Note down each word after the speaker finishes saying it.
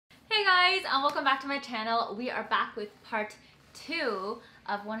guys, and welcome back to my channel. We are back with part 2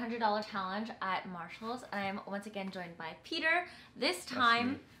 of $100 challenge at Marshall's. I am once again joined by Peter. This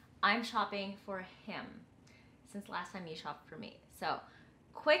time I'm shopping for him since last time you shopped for me. So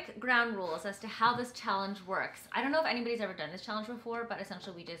quick ground rules as to how this challenge works. I don't know if anybody's ever done this challenge before, but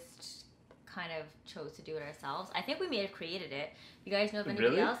essentially we just kind of chose to do it ourselves. I think we may have created it. You guys know if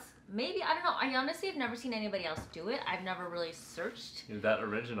anybody else? Maybe, I don't know. I honestly have never seen anybody else do it. I've never really searched. You're that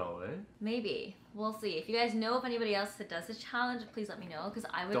original, eh? Maybe. We'll see. If you guys know of anybody else that does this challenge, please let me know, because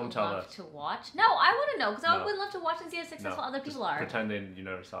I would love to watch. No, I want to know, because I would love to watch and see how successful other people are. Pretend you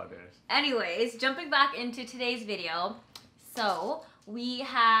never saw theirs. Anyways, jumping back into today's video. So, we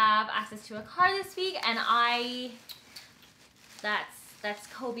have access to a car this week, and that's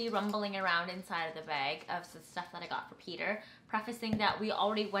Kobe rumbling around inside of the bag of the stuff that I got for Peter. Prefacing that we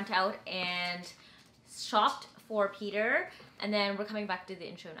already went out and shopped for Peter, and then we're coming back to the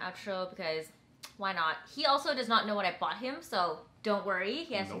intro and outro because why not? He also does not know what I bought him, so don't worry.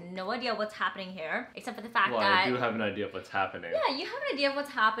 He has no idea what's happening here, except for the fact that... I do have an idea of what's happening. Yeah, you have an idea of what's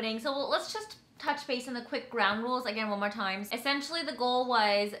happening. So let's just touch base on the quick ground rules again one more time. Essentially, the goal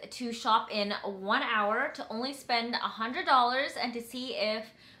was to shop in 1 hour, to only spend $100, and to see if...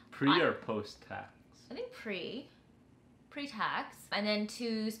 Pre or post-tax? I think pre-tax, and then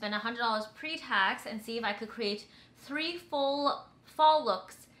to spend $100 pre-tax and see if I could create 3 full fall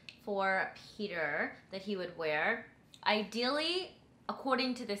looks for Peter that he would wear. Ideally,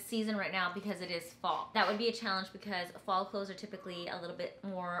 according to the season right now, because it is fall. That would be a challenge because fall clothes are typically a little bit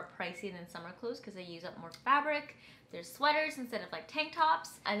more pricey than summer clothes because they use up more fabric. There's sweaters instead of like tank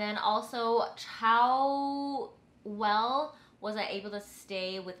tops. And then also, how well was I able to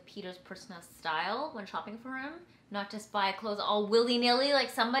stay with Peter's personal style when shopping for him? Not just buy clothes all willy-nilly like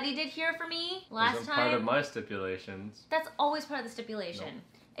somebody did here for me last time. Part of my stipulations. That's always part of the stipulation. Nope.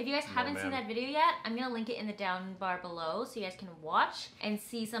 If you guys haven't seen that video yet, I'm gonna link it in the down bar below so you guys can watch and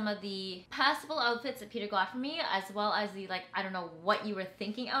see some of the passable outfits that Peter got for me, as well as the, like, I don't know what you were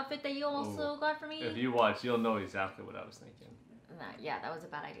thinking outfit that you also got for me. If you watch, you'll know exactly what I was thinking. Yeah, that was a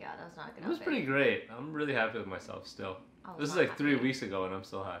bad idea. That was not a good outfit. It was pretty great. I'm really happy with myself still. This is like 3 weeks ago and I'm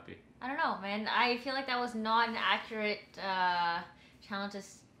still happy. I don't know, man. I feel like that was not an accurate challenge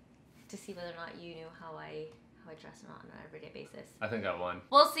to see whether or not you knew how I dress on an everyday basis. I think I won.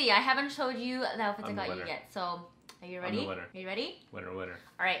 We'll see. I haven't showed you the outfits I got you yet. So, are you ready? I'm the winner. Are you ready? Winner, winner.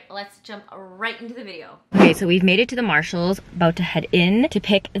 All right, let's jump right into the video. Okay, so we've made it to the Marshalls, about to head in to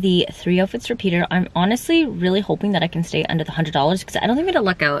pick the 3 outfits for Peter. I'm honestly really hoping that I can stay under the $100 because I don't think I'm gonna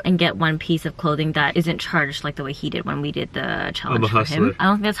luck out and get one piece of clothing that isn't charged like the way he did when we did the challenge for him. I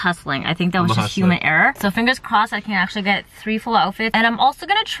don't think that's hustling. I think that was just human error. So fingers crossed I can actually get 3 full outfits. And I'm also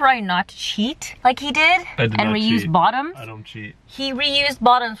gonna try not to cheat like he did and reuse bottoms. I don't cheat. He reused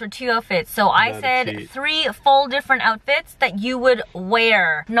bottoms for 2 outfits. So I said 3 full different outfits that you would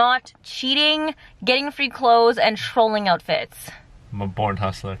wear. Not cheating, getting free clothes, and trolling outfits. I'm a born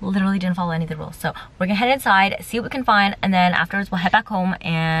hustler. Literally didn't follow any of the rules. So we're gonna head inside, see what we can find, and then afterwards we'll head back home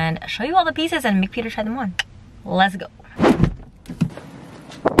and show you all the pieces and make Peter try them on. Let's go.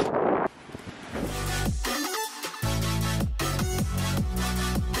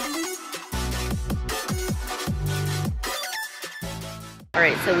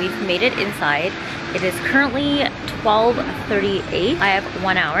 Alright, so we've made it inside. It is currently 12:38. I have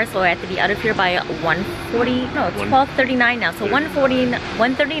 1 hour, so I have to be out of here by 1:40. No, it's 12:39 now, so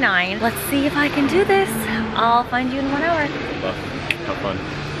 1:39. Let's see if I can do this. I'll find you in 1 hour. Have fun.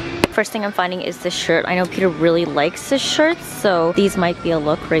 First thing I'm finding is this shirt. I know Peter really likes this shirt, so these might be a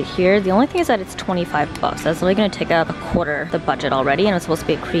look right here. The only thing is that it's 25 bucks. That's only gonna take up a quarter the budget already, and it's supposed to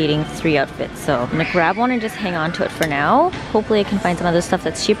be creating 3 outfits. So I'm gonna grab one and just hang on to it for now. Hopefully I can find some other stuff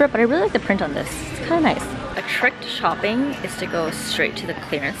that's cheaper, but I really like the print on this. It's kind of nice. A trick to shopping is to go straight to the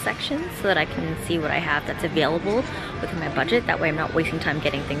clearance section so that I can see what I have that's available within my budget. That way I'm not wasting time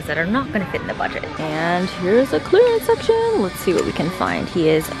getting things that are not gonna fit in the budget. And here's a clearance section. Let's see what we can find. He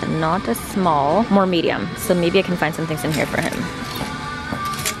is not a small, more medium. So maybe I can find some things in here for him.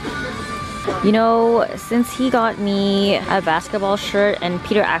 You know, since he got me a basketball shirt, and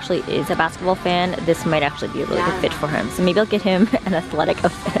Peter actually is a basketball fan, this might actually be a really good fit for him. So maybe I'll get him an athletic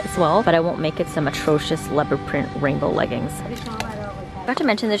outfit as well, but I won't make it some atrocious leopard print rainbow leggings. I forgot to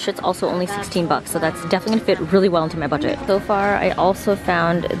mention this shirt's also only 16 bucks, so that's definitely gonna fit really well into my budget. So far, I also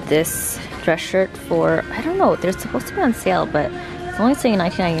found this dress shirt for, I don't know, they're supposed to be on sale, but it's only saying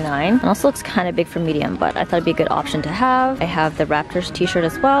 $19.99. It also looks kind of big for medium, but I thought it'd be a good option to have. I have the Raptors t-shirt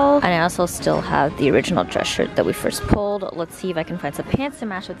as well, and I also still have the original dress shirt that we first pulled. Let's see if I can find some pants to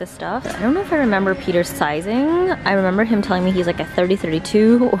match with this stuff. I don't know if I remember Peter's sizing. I remember him telling me he's like a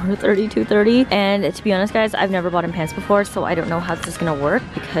 30-32 or 32-30, and to be honest guys, I've never bought him pants before, so I don't know how this is gonna work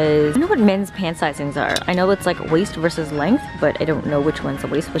because I know what men's pant sizings are. I know it's like waist versus length, but I don't know which one's the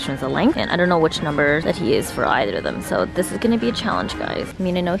waist, which one's the length, and I don't know which number that he is for either of them, so this is gonna be a challenge, guys. I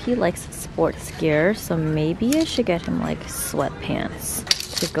mean, I know he likes sports gear, so maybe I should get him like sweatpants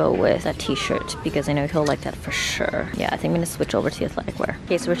to go with that t-shirt because I know he'll like that for sure. Yeah, I think I'm gonna switch over to the athletic wear.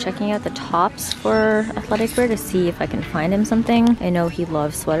 Okay, so we're checking out the tops for athletic wear to see if I can find him something. I know he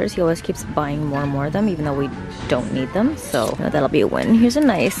loves sweaters. He always keeps buying more and more of them even though we don't need them, so you know, that'll be a win. Here's a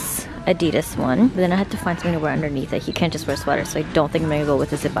nice Adidas one, but then I had to find something to wear underneath it. He can't just wear sweaters, so I don't think I'm gonna go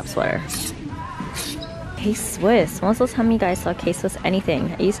with a zip-up sweater. K-Swiss. When was the last time you guys saw K-Swiss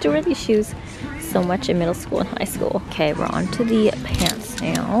anything? I used to wear these shoes so much in middle school and high school. Okay, we're on to the pants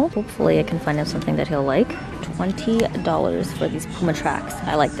now. Hopefully I can find him something that he'll like. $20 for these Puma tracks.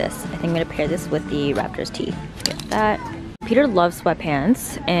 I like this. I think I'm gonna pair this with the Raptors tee. Get that. Peter loves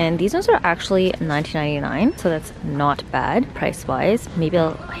sweatpants, and these ones are actually $19.99, so that's not bad price-wise. Maybe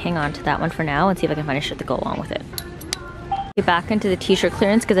I'll hang on to that one for now and see if I can find a shirt to go along with it. Get back into the t-shirt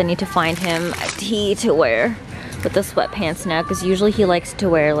clearance because I need to find him a tee to wear with the sweatpants now, because usually he likes to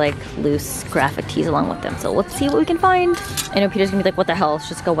wear like loose graphic tees along with them. So let's see what we can find. I know Peter's gonna be like, what the hell, it's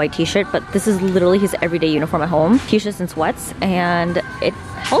just like a white t-shirt, but this is literally his everyday uniform at home. T-shirts and sweats, and it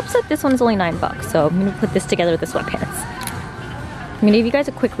helps that this one is only $9, so I'm gonna put this together with the sweatpants. I'm gonna give you guys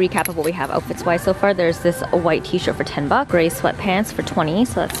a quick recap of what we have outfits wise so far. There's this white t-shirt for $10, gray sweatpants for $20,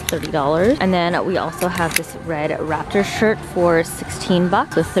 so that's $30. And then we also have this red Raptor shirt for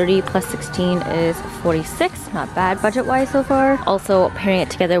 $16. So 30 plus 16 is 46. Not bad budget wise so far. Also pairing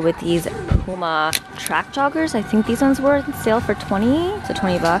it together with these Puma track joggers. I think these ones were on sale for 20, so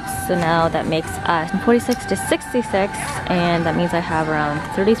 $20. So now that makes us 46 to 66, and that means I have around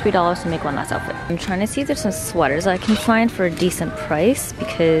 $33 to make one last outfit. I'm trying to see if there's some sweaters I can find for a decent price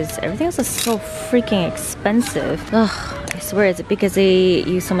because everything else is so freaking expensive. Ugh, I swear, is it because they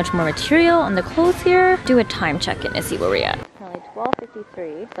use so much more material on the clothes here? Do a time check-in and see where we're at. Currently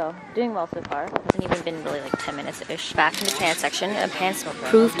 12:53, so doing well so far. Hasn't even been really like 10 minutes-ish. Back in the pants section. Pants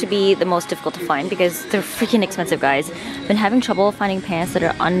proved to be the most difficult to find because they're freaking expensive, guys. Been having trouble finding pants that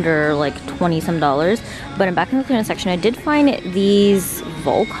are under like 20-some dollars, but I'm back in the clearance section. I did find these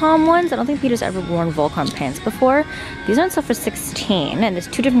Volcom ones. I don't think Peter's ever worn Volcom pants before. These are on sale for $16, and there's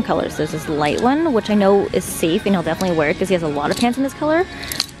two different colors. There's this light one, which I know is safe and he'll definitely wear it because he has a lot of pants in this color.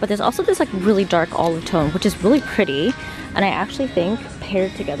 But there's also this like really dark olive tone, which is really pretty. And I actually think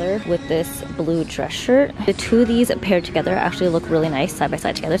paired together with this blue dress shirt, the two of these paired together actually look really nice side by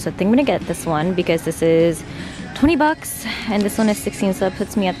side together. So I think I'm gonna get this one because this is $20 and this one is 16, so that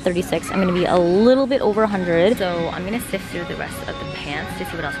puts me at 36. I'm gonna be a little bit over 100. So I'm gonna sift through the rest of the pants to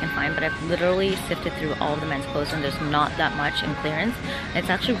see what else I can find, but I've literally sifted through all of the men's clothes and there's not that much in clearance. And it's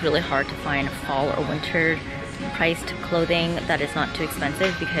actually really hard to find fall or winter priced clothing that is not too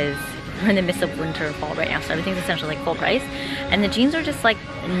expensive because we're in the midst of winter and fall right now, so everything's essentially like full price. And the jeans are just like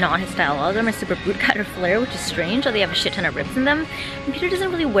not his style. All of them are super bootcut or flare, which is strange, or they have a shit ton of rips in them. And Peter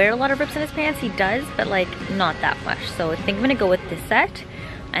doesn't really wear a lot of rips in his pants. He does, but like not that much. So I think I'm gonna go with this set,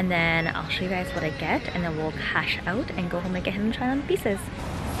 and then I'll show you guys what I get, and then we'll cash out and go home and get him and try on the pieces.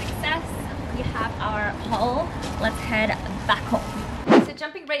 Success! We have our haul. Let's head back home. So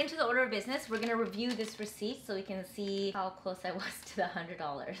jumping right into the order of business, we're gonna review this receipt so we can see how close I was to the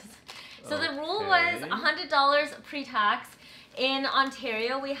 $100. So the rule was $100 pre-tax. In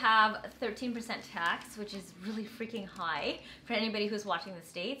Ontario, we have 13% tax, which is really freaking high for anybody who's watching the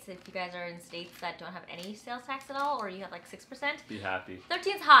States. If you guys are in states that don't have any sales tax at all, or you have like 6%. Be happy.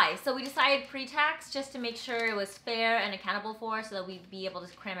 13's high, so we decided pre-tax just to make sure it was fair and accountable for, so that we'd be able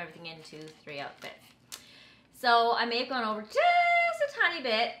to cram everything into 3 outfits. So I may have gone over just a tiny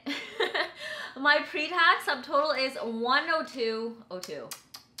bit. My pre-tax subtotal is $102.02.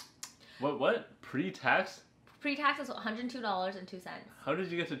 What? Pre-tax? Pre-tax is $102.02. How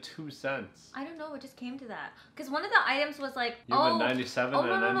did you get to 2 cents? I don't know, it just came to that. Because one of the items was like, you went 97 and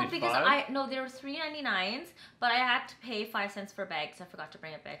 95? Because there were $3.99s, but I had to pay 5 cents for a bag because I forgot to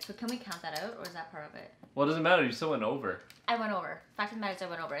bring a bag. So can we count that out, or is that part of it? Well, it doesn't matter, you still went over. I went over. Fact of the matter is I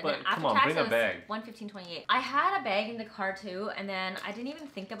went over. And but then after come on, tax, bring a bag. $115.28. I had a bag in the car too, and then I didn't even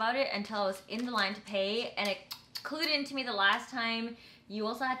think about it until I was in the line to pay, and it clued into me the last time you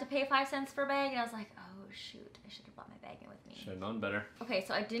also had to pay 5 cents for a bag, and I was like, oh shoot, I should have brought my bag in with me. Should have known better. Okay,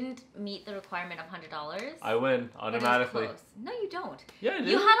 so I didn't meet the requirement of $100. I win automatically. But it was close. No, you don't. Yeah, I did.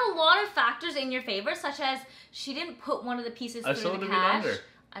 You had a lot of factors in your favor, such as she didn't put one of the pieces through the cash. Under.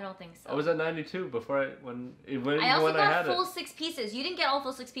 I don't think so. I was at 92 before I also got full 6 pieces. You didn't get all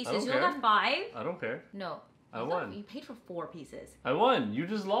full 6 pieces. You only got 5. I don't care. No. I won. You paid for 4 pieces. I won. You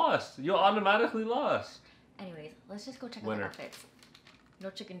just lost. You automatically lost. Anyways, let's just go check out the outfits. No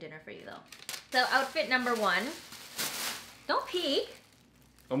chicken dinner for you though. So outfit number 1. Don't peek.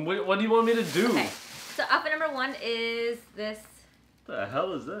 What do you want me to do? Okay. So outfit number 1 is this. What the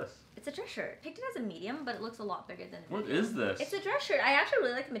hell is this? It's a dress shirt. Picked it as a medium, but it looks a lot bigger than a What medium. is this? It's a dress shirt. I actually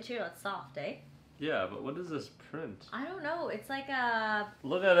really like the material. It's soft, eh? Yeah, but what is this print? I don't know. It's like a...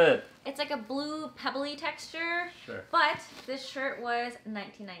 Look at it. It's like a blue pebbly texture. Sure. But this shirt was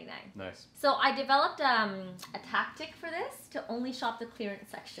 $19.99. Nice. So I developed a tactic for this to only shop the clearance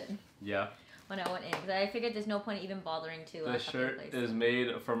section. Yeah. When I went in, because I figured there's no point even bothering to. This shirt is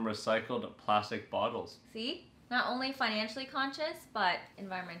made from recycled plastic bottles. See? Not only financially conscious, but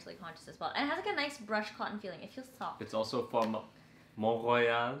environmentally conscious as well. And it has like a nice brushed cotton feeling. It feels soft. It's also from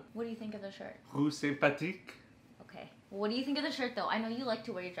Mont-Royal. What do you think of the shirt? Rue Saint-Patrick. Okay. What do you think of the shirt though? I know you like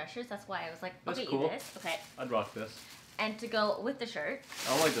to wear your dress shirts. That's why I was like, That's I'll get cool. you this. Okay. I'd rock this. And to go with the shirt. I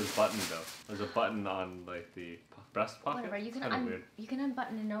don't like this button though. There's a button on like the breast pocket. Whatever. You can weird. You can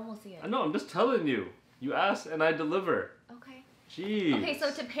unbutton and no one will see it. I know. I'm just telling you. You ask and I deliver. Okay. Jeez. Okay,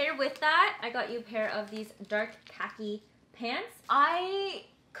 so to pair with that, I got you a pair of these dark khaki pants. I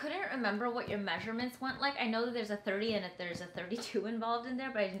couldn't remember what your measurements went like. I know that there's a 30 and there's a 32 involved in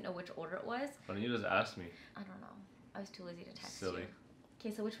there, but I didn't know which order it was. Why don't you just ask me? I don't know. I was too lazy to text Silly. you.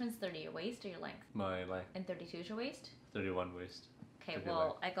 Okay, so which one's 30? Your waist or your length? My length. And 32 is your waist? 31 waist. Okay,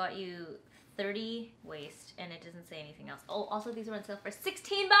 well, I got you 30 waist, and it doesn't say anything else. Oh, also these were on sale for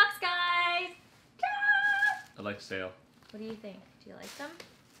 16 bucks, guys! I like sale. What do you think? Do you like them?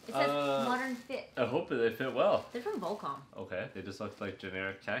 It says modern fit. I hope they fit well. They're from Volcom. Okay, they just look like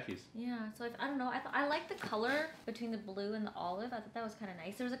generic khakis. Yeah, so I don't know. I like the color between the blue and the olive. I thought that was kind of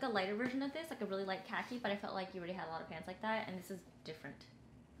nice. There was like a lighter version of this, like a really light khaki, but I felt like you already had a lot of pants like that, and this is different.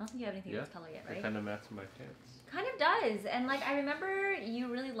 I don't think you have anything in this color yet, right? It kind of matches my pants. Kind of does, and like I remember you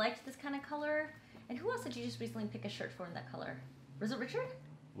really liked this kind of color. And who else did you just recently pick a shirt for in that color? Was it Richard?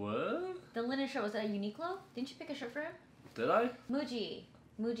 What? The linen shirt, was that a Uniqlo? Didn't you pick a shirt for him? Did I?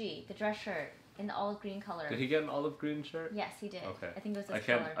 Muji, the dress shirt in the olive green color. Did he get an olive green shirt? Yes, he did. Okay. I think it was his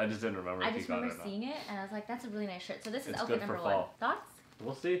color. I just didn't remember if he got it or not. I just remember seeing it and I was like, that's a really nice shirt. So this is It's outfit good for number 1. fall. Thoughts?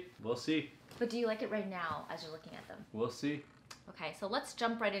 We'll see. We'll see. But do you like it right now as you're looking at them? We'll see. Okay, so let's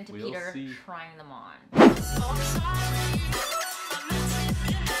jump right into We'll Peter see. trying them on.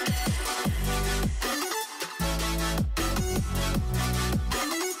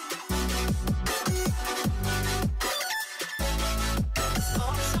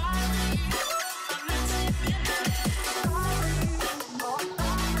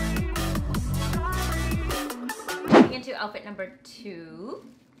 Into outfit number 2,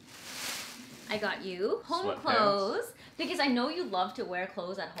 I got you home clothes because I know you love to wear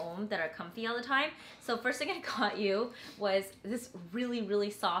clothes at home that are comfy all the time. So first thing I got you was this really, really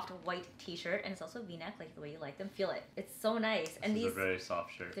soft white t-shirt, and it's also V-neck, like the way you like them. Feel it. It's so nice. And this is a very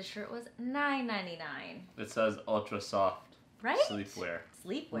soft shirt. This shirt was $9.99. It says ultra soft. Right? Sleepwear.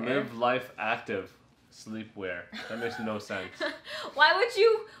 Sleepwear. Live life active. Sleepwear. That makes no sense. Why would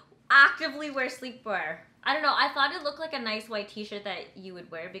you actively wear sleepwear? I don't know. I thought it looked like a nice white t-shirt that you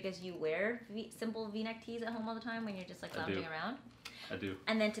would wear because you wear simple V-neck tees at home all the time when you're just like lounging around. I do.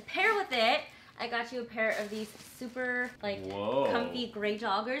 And then to pair with it, I got you a pair of these super like comfy gray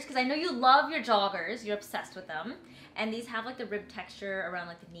joggers because I know you love your joggers. You're obsessed with them. And these have like the rib texture around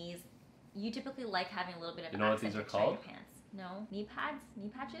like the knees. You typically like having a little bit of what these are called? Your pants. No? Knee pads? Knee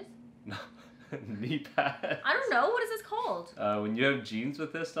patches? No. Knee pads. I don't know. What is this called? When you have jeans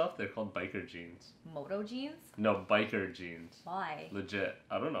with this stuff, they're called biker jeans. Moto jeans? No, biker jeans. Why? Legit.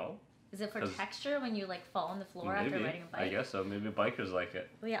 I don't know. Is it for texture when you like fall on the floor after riding a bike? I guess so. Maybe bikers like it.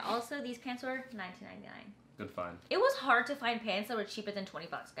 Well, yeah. Also, these pants were $19.99. Good find. It was hard to find pants that were cheaper than 20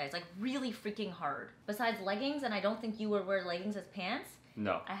 bucks, guys. Like really freaking hard. Besides leggings, and I don't think you would wear leggings as pants.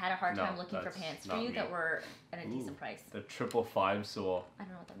 No. I had a hard time looking for pants for you that were at a decent price. The 555 sole. I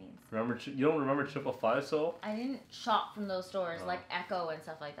don't know what that means. Remember? You don't remember 555 sole? I didn't shop from those stores like Echo and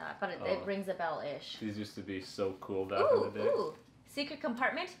stuff like that, but it rings a bell-ish. These used to be so cool back in the day. Ooh, secret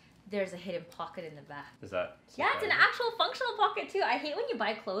compartment. There's a hidden pocket in the back. Is that? Yeah, it's an actual functional pocket too. I hate when you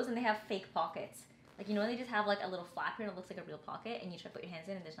buy clothes and they have fake pockets. Like, you know, they just have like a little flap here and it looks like a real pocket and you try to put your hands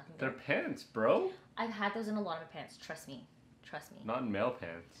in and there's nothing there. They're pants, bro. I've had those in a lot of my pants, trust me. Trust me. Not in male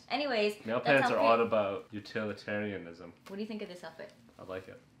pants. Anyways, male pants are all about utilitarianism. What do you think of this outfit? I like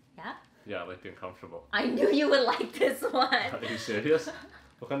it. Yeah? Yeah, I like being comfortable. I knew you would like this one. Are you serious?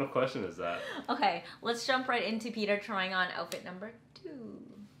 What kind of question is that? Okay, let's jump right into Peter trying on outfit number 2.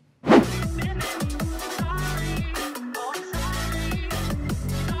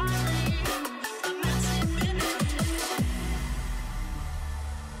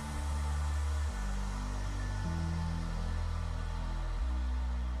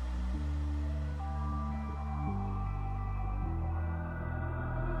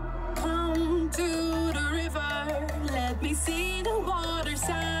 See the water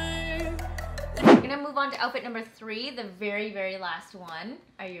side. We're gonna move on to outfit number 3, the very, very last one.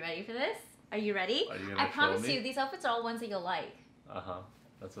 Are you ready for this? Are you ready? Are you gonna I promise me? you, these outfits are all ones that you'll like. Uh-huh.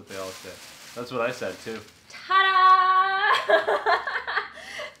 That's what they all say. That's what I said too. Ta-da!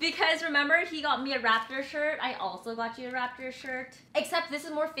 Because remember, he got me a Raptor shirt. I also got you a Raptor shirt. Except this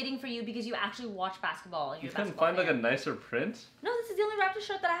is more fitting for you because you actually watch basketball. You couldn't find like a nicer print? No, this is the only Raptor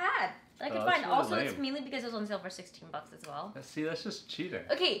shirt that I had. I could find. Really also, lame. it's mainly because it was on sale for $16 as well. See, that's just cheating.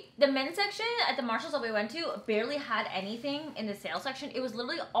 Okay, the men's section at the Marshalls that we went to barely had anything in the sale section. It was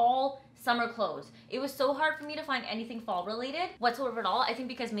literally all summer clothes. It was so hard for me to find anything fall related whatsoever at all. I think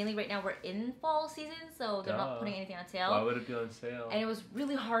because mainly right now we're in fall season, so they're not putting anything on sale. Why would it be on sale? And it was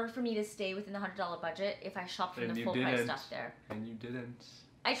really hard for me to stay within the $100 budget if I shopped from the full price stuff there. And you didn't.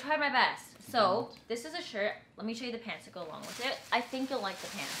 I tried my best. So this is a shirt. Let me show you the pants that go along with it. I think you'll like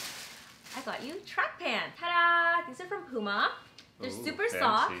the pants. I got you track pants. Ta-da! These are from Puma. They're super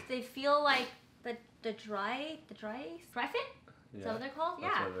soft. They feel like the dry fit? Is that what they're called?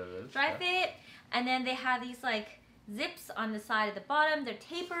 That's yeah. what it is. Dry fit. And then they have these like zips on the side of the bottom. They're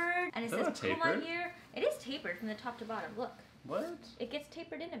tapered. And it says Puma here. It is tapered from the top to bottom. Look. What? It gets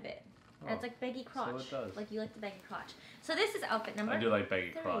tapered in a bit. And it's like baggy crotch. So it does. Like you like the baggy crotch. So this is outfit number 3. I do like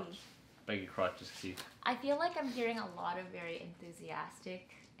baggy crotch. Baggy crotch is key. I feel like I'm hearing a lot of very enthusiastic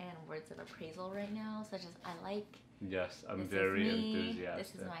and words of appraisal right now, such as I like. Yes, I'm very enthusiastic.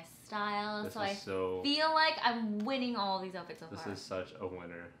 This is my style. This so I so feel like I'm winning all these outfits so far. This is such a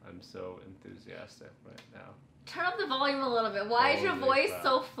winner. I'm so enthusiastic right now. Turn up the volume a little bit. Why is your Holy voice crap.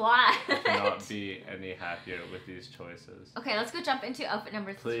 so flat? I cannot be any happier with these choices. Okay, let's go jump into outfit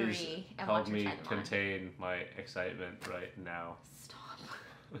number 3. Please and help watch her me try them on. contain my excitement right now. Stop.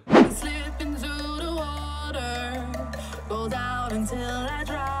 Slip into the water, go down until I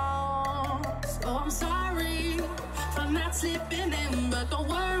drown. So I'm sorry for not slipping in, but don't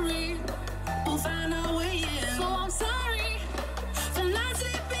worry, we'll find our way in. So I'm sorry for not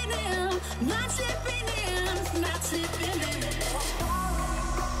slipping in, not slipping in, not slipping in.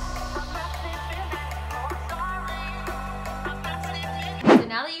 So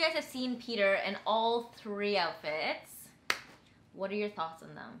now that you guys have seen Peter in all 3 outfits, what are your thoughts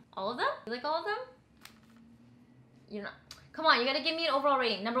on them? All of them? You like all of them? You're not. Come on, you gotta give me an overall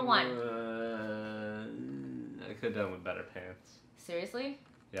rating. Number 1. I could have done with better pants. Seriously?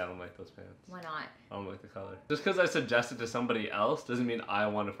 Yeah, I don't like those pants. Why not? I don't like the color. Just because I suggested to somebody else doesn't mean I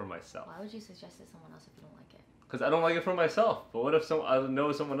want it for myself. Why would you suggest it to someone else if you don't like it? Because I don't like it for myself. But what if I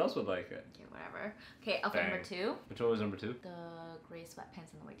know someone else would like it? Okay, whatever. Okay, outfit number 2. Which one was number 2? The gray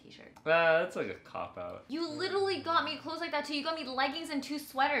sweatpants and the white t-shirt. That's like a cop-out. You literally got me clothes like that too. You got me leggings and 2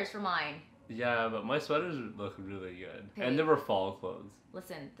 sweaters for mine. Yeah, but my sweaters look really good. Okay. And they were fall clothes.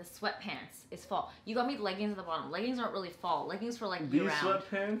 Listen, the sweatpants is fall. You got me leggings at the bottom. Leggings aren't really fall. Leggings for like These year-round.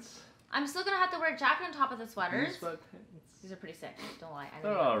 sweatpants? I'm still gonna have to wear a jacket on top of the sweaters. These sweatpants? These are pretty sick. Don't lie.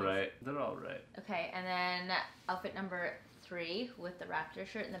 They're alright. They're alright. Okay, and then outfit number 3 with the Raptor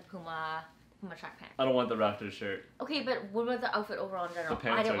shirt and the Puma track pants. I don't want the Raptor shirt. Okay, but what about the outfit overall in general? The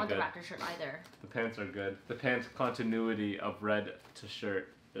pants I didn't are want good. the Raptor shirt either. The pants are good. The pants continuity of red to shirt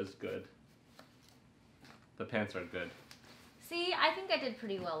is good. The pants are good. See, I think I did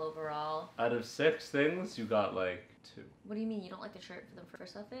pretty well overall. Out of 6 things, you got like 2. What do you mean? You don't like the shirt for the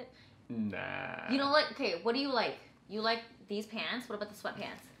first outfit? Nah. You don't like, okay, what do you like? You like these pants? What about the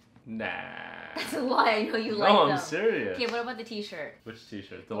sweatpants? Nah. That's a lie, I know you like them. No, I'm serious. Okay, what about the t-shirt? Which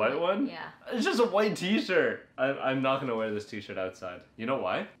t-shirt? The white one? Yeah. It's just a white t-shirt. I'm not gonna wear this t-shirt outside. You know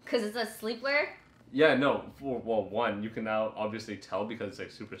why? Because it's a sleepwear? Yeah, no. Well, 1, you can now obviously tell because it's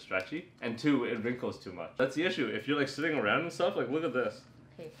like super stretchy, and 2, it wrinkles too much. That's the issue. If you're like sitting around and stuff, like look at this.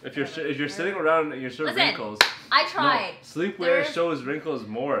 Okay, If you're sitting around and your shirt Listen, wrinkles. I tried. No, sleepwear There's- shows wrinkles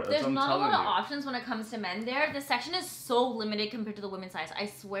more. That's There's what I'm not a telling lot of you. options when it comes to men there. The section is so limited compared to the women's size. I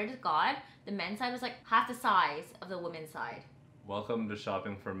swear to God, the men's side was like half the size of the women's side. Welcome to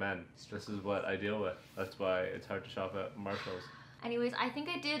shopping for men. This is what I deal with. That's why it's hard to shop at Marshalls. Anyways, I think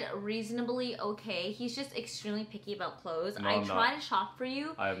I did reasonably okay. He's just extremely picky about clothes. No, I I'm try not. to shop for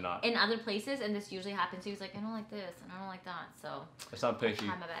you I am not. in other places, and this usually happens. He's like, I don't like this, and I don't like that. So It's not I picky.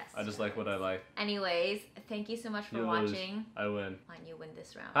 try my best. I just like what I like. Anyways, thank you so much for You watching. lose. I win. Fine, you win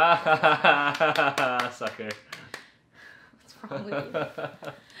this round. Sucker. What's wrong with you?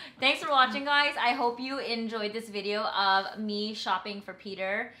 Thanks for watching, guys. I hope you enjoyed this video of me shopping for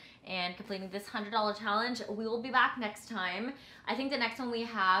Peter and completing this $100 challenge. We will be back next time. I think the next one we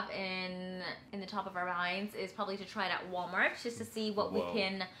have in the top of our minds is probably to try it at Walmart, just to see what we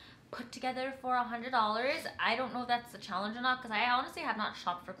can put together for $100. I don't know if that's a challenge or not, because I honestly have not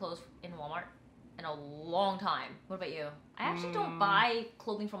shopped for clothes in Walmart in a long time. What about you? I actually don't buy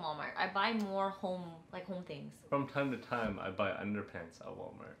clothing from Walmart. I buy more home things. From time to time, I buy underpants at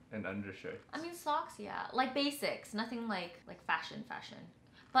Walmart and undershirts. I mean, socks, yeah. Like basics, nothing like fashion.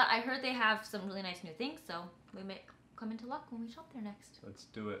 But I heard they have some really nice new things, so we may come into luck when we shop there next. Let's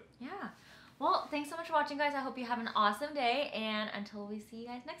do it. Yeah. Well, thanks so much for watching, guys. I hope you have an awesome day, and until we see you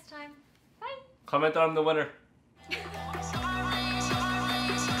guys next time, bye! Comment on the winner.